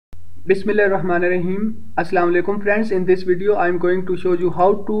Bismillahirrahmanirrahim. Assalamu alaikum friends. In this video I am going to show you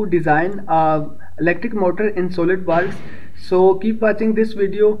how to design a electric motor in SolidWorks. So keep watching this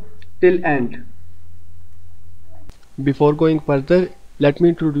video till end. Before going further, let me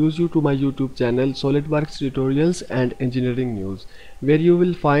introduce you to my YouTube channel SolidWorks Tutorials and Engineering News, where you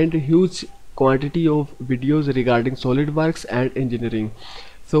will find a huge quantity of videos regarding SolidWorks and engineering.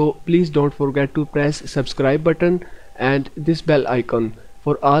 So please don't forget to press subscribe button and this bell icon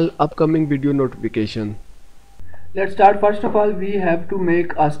for all upcoming video notification. Let's start. First of all, we have to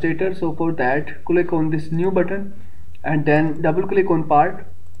make a stator. So for that, click on this new button and then double click on part.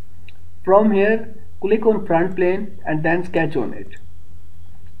 From here, click on front plane and then sketch on it.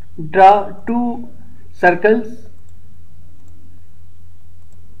 Draw two circles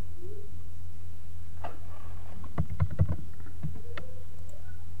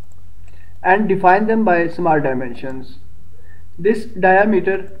and define them by small dimensions. This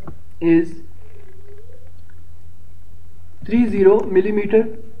diameter is 30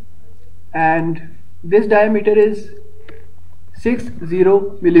 millimeter and this diameter is 60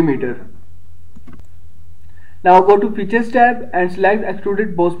 millimeter. Now go to Features tab and select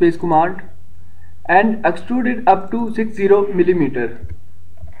Extruded Boss Base command and extrude it up to 60 millimeter.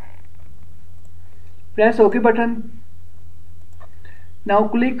 Press OK button. Now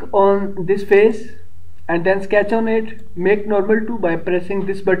click on this face and then sketch on it. Make normal to by pressing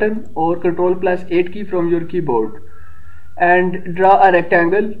this button or Ctrl+8 key from your keyboard and draw a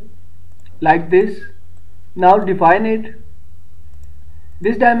rectangle like this. Now define it.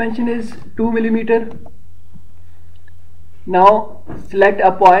 This dimension is 2 millimeter. Now select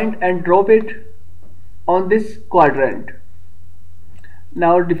a point and drop it on this quadrant.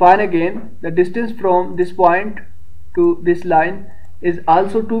 Now define again. The distance from this point to this line is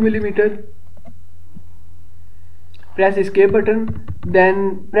also 2 millimeter. Press escape button,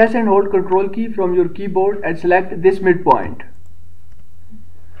 then press and hold Ctrl key from your keyboard and select this midpoint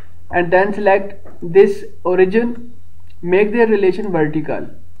and then select this origin. Make their relation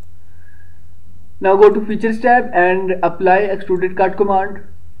vertical. Now go to Features tab and apply Extruded Cut command.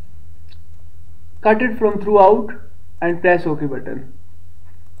 Cut it from throughout and press OK button.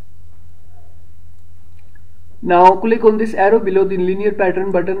 Now click on this arrow below the linear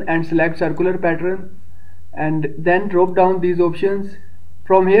pattern button and select circular pattern and then drop down these options.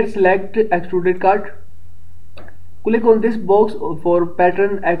 From here select Extruded Cut. Click on this box for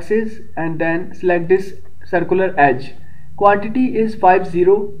pattern axis and then select this circular edge. Quantity is 50.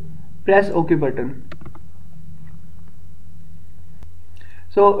 Press OK button.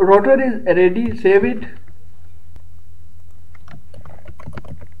 So rotor is ready. Save it.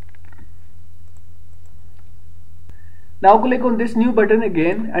 Now click on this new button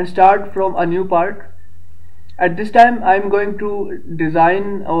again and start from a new part. At this time I am going to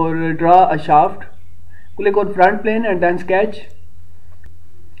design or draw a shaft. Click on front plane and then sketch.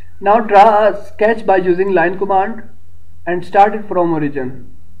 Now draw a sketch by using line command and start it from origin.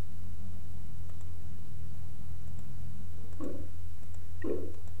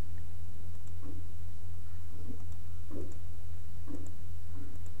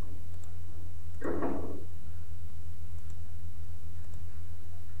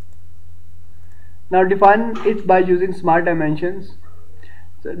 Now define it by using smart dimensions.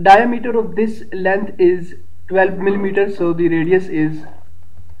 So diameter of this length is 12 millimeter, so the radius is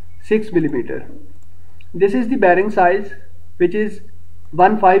 6 millimeter. This is the bearing size, which is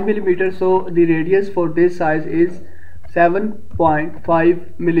 15 millimeter, so the radius for this size is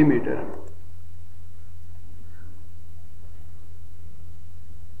 7.5 millimeter.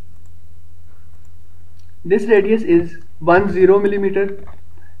 This radius is 10 millimeter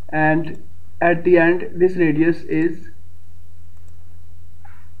and at the end this radius is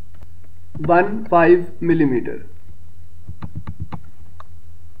 15 millimeter.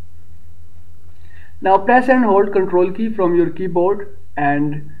 Now press and hold Ctrl key from your keyboard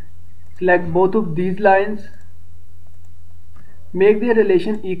and select both of these lines. Make their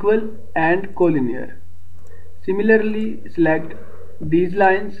relation equal and collinear. Similarly select these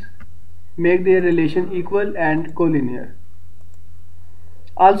lines. Make their relation equal and collinear.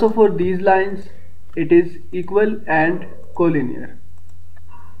 Also for these lines it is equal and collinear.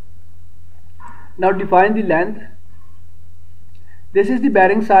 Now define the length. This is the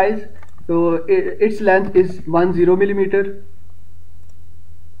bearing size, so its length is 10 millimeter.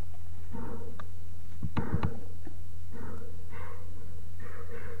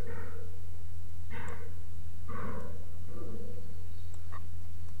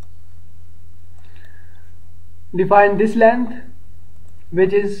 Define this length,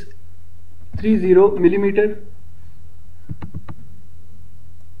 which is 30 millimeter.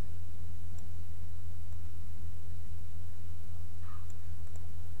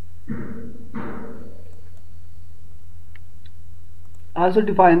 Also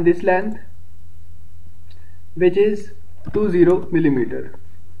define this length, which is 20 millimeter,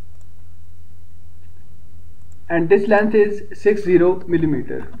 and this length is 60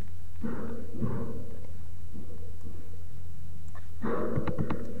 millimeter.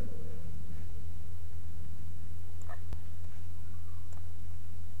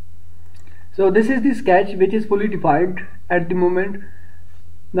 So this is the sketch, which is fully defined at the moment.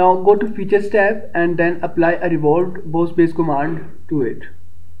 Now go to Features tab and then apply a revolved boss base command to it.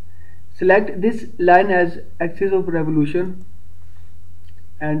 Select this line as axis of revolution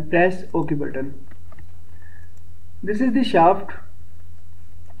and press OK button. This is the shaft.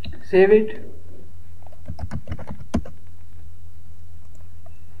 Save it.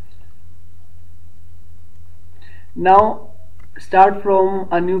 Now start from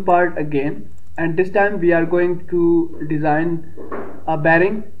a new part again, and this time we are going to design a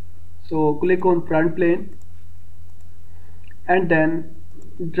bearing. So click on front plane and then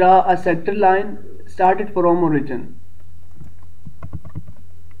draw a center line, start it from origin.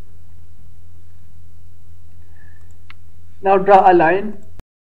 Now draw a line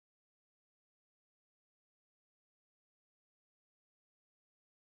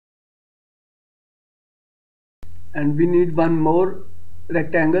and we need one more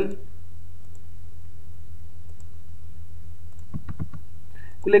rectangle.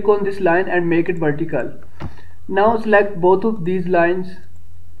 Click on this line and make it vertical. Now select both of these lines,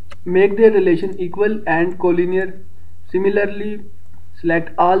 make their relation equal and collinear. Similarly,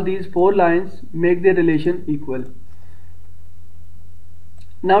 select all these 4 lines, make their relation equal.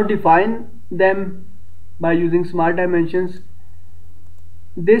 Now define them by using smart dimensions.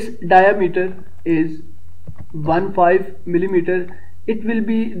 This diameter is 15 millimeter. It will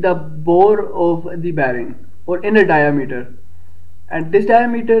be the bore of the bearing or inner diameter, and this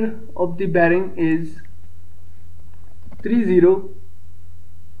diameter of the bearing is 30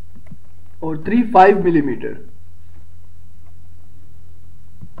 or 35 millimeter.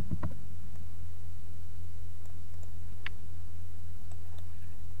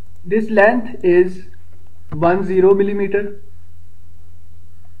 This length is 10 millimeter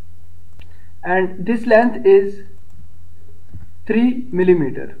and this length is 3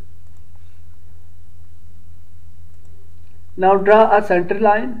 millimeter. Now draw a center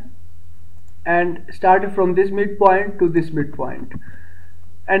line and start from this midpoint to this midpoint,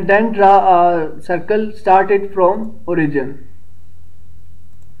 and then draw a circle started from origin.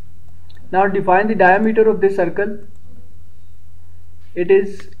 Now define the diameter of this circle. It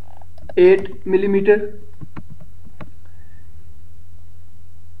is 8 millimeter.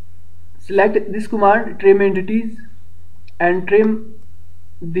 Select this command, trim entities, and trim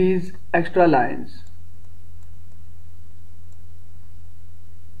these extra lines.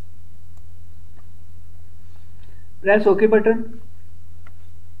 Press OK button.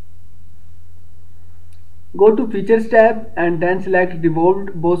 Go to Features tab and then select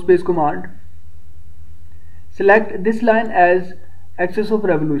Revolved Boss Base command. Select this line as axis of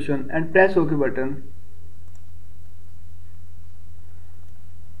revolution and press OK button.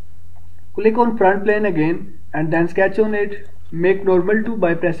 Click on front plane again and then sketch on it. Make normal to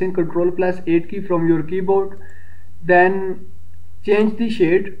by pressing Ctrl+8 key from your keyboard. Then change the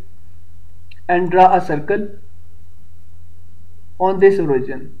shade and draw a circle on this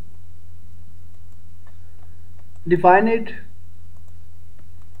origin. Define it.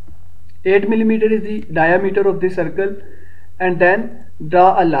 8 millimeter is the diameter of this circle, and then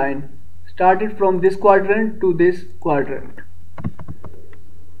draw a line. Start it from this quadrant to this quadrant.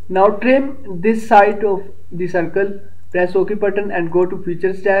 Now trim this side of the circle. Press OK button and go to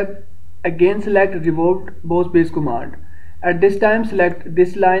Features tab. Again select Revolved Boss Base command. At this time select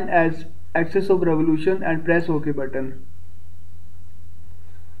this line as axis of revolution and press OK button.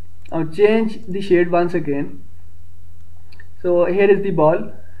 Now change the shade once again. So here is the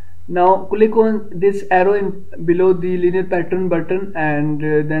ball. Now click on this arrow in below the linear pattern button and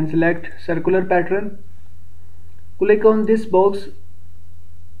then select circular pattern. Click on this box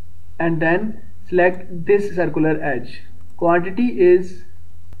and then select this circular edge. Quantity is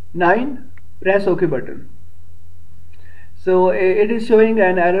 9. Press OK button. So it is showing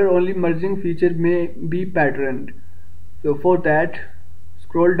an error, only merging feature may be patterned. So for that,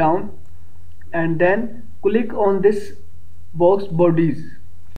 scroll down and then click on this box bodies.